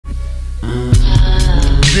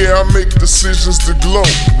Yeah, I make decisions to glow.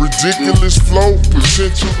 Ridiculous flow,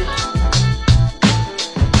 potential.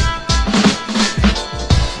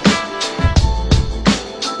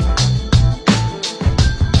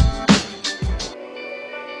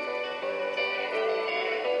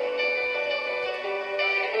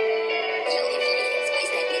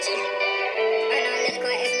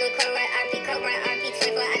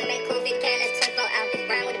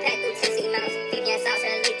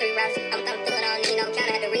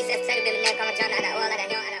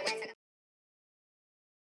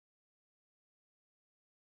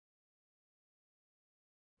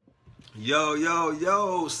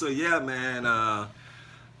 Yo, so yeah, man,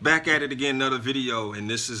 back at it again, another video, and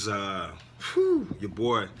this is your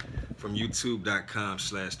boy from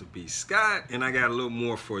youtube.com/TheBeastScott, and I got a little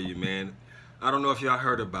more for you, man. I don't know if y'all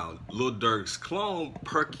heard about Lil Durk's clone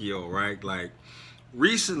Perkio, right? Like,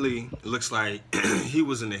 recently, it looks like he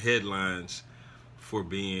was in the headlines for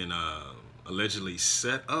being allegedly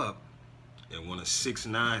set up in one of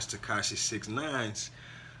 6ix9ine's, Tekashi 6ix9ine's,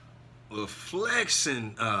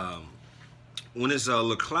 flexing when it's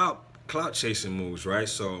little clout chasing moves, right?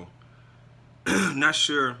 So not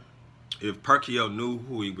sure if Perkio knew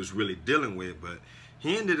who he was really dealing with, but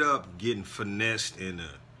he ended up getting finessed into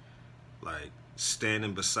like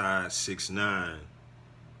standing beside 6ix9ine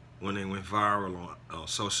when they went viral on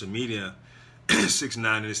social media.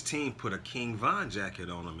 6ix9ine and his team put a King Von jacket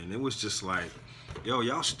on him, and it was just like, yo,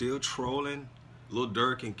 y'all still trolling Lil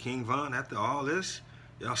Durk and King Von after all this?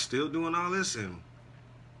 Y'all still doing all this? And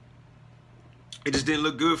it just didn't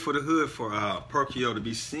look good for the hood for Perkio to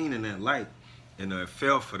be seen in that light, and it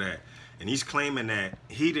fell for that. And he's claiming that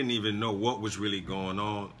he didn't even know what was really going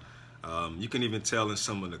on. You can even tell in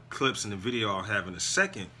some of the clips in the video I'll have in a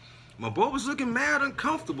second. My boy was looking mad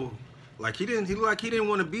uncomfortable. Like he looked like he didn't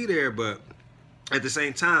want to be there, but at the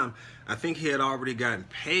same time, I think he had already gotten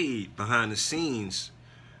paid behind the scenes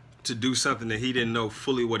to do something that he didn't know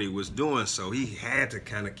fully what he was doing, so he had to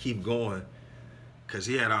kind of keep going because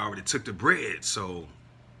he had already took the bread. So,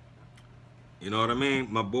 you know what I mean?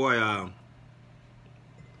 My boy,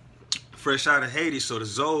 fresh out of Haiti, so the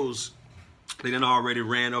Zoes, they done already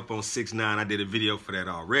ran up on 6ix9ine. I did a video for that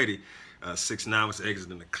already. 6ix9ine was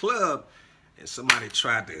exiting the club, and somebody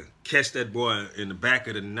tried to catch that boy in the back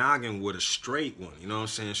of the noggin with a straight one. You know what I'm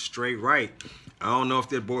saying? Straight right. I don't know if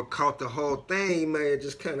that boy caught the whole thing. He may have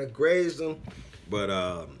just kind of grazed him. But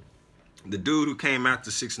the dude who came after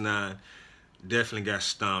 6ix9ine definitely got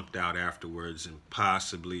stomped out afterwards and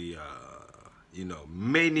possibly, you know,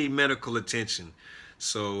 may need medical attention.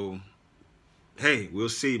 So, hey, we'll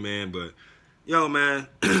see, man. But, yo, man,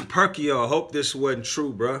 Perkio, I hope this wasn't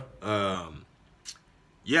true, bro.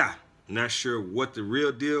 Yeah, not sure what the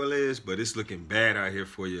real deal is, but it's looking bad out here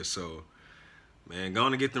for you. So, man, go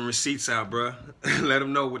on and get them receipts out, bro. Let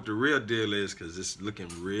them know what the real deal is, because it's looking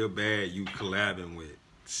real bad. You collabing with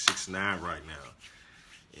 6ix9ine right now.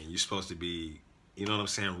 And you're supposed to be, you know what I'm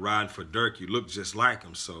saying, riding for Durk. You look just like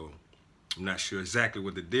him, so I'm not sure exactly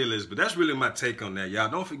what the deal is, but that's really my take on that, y'all.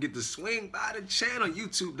 Don't forget to swing by the channel,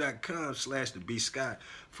 youtube.com/TheBeastScott,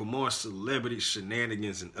 for more celebrity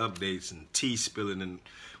shenanigans and updates and tea spilling and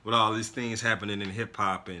with all these things happening in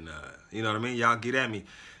hip-hop. And, you know what I mean? Y'all get at me.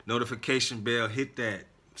 Notification bell, hit that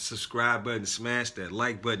subscribe button, smash that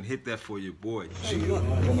like button, hit that for your boy. G. Look. All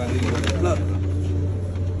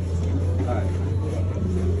right.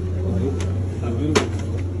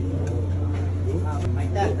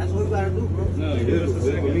 Like that. That's what we gotta do, bro. No,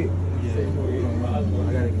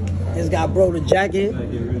 it's got bro the jacket. You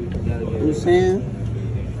know what I'm saying?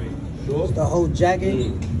 It's the whole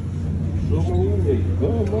jacket.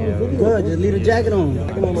 Good, just leave the jacket on.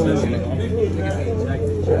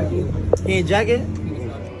 He ain't jacket?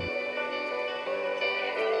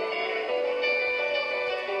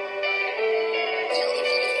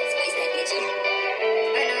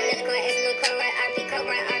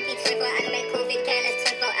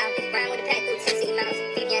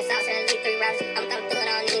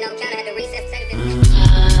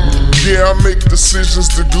 Yeah, I make decisions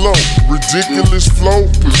to glow. Ridiculous flow,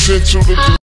 potential to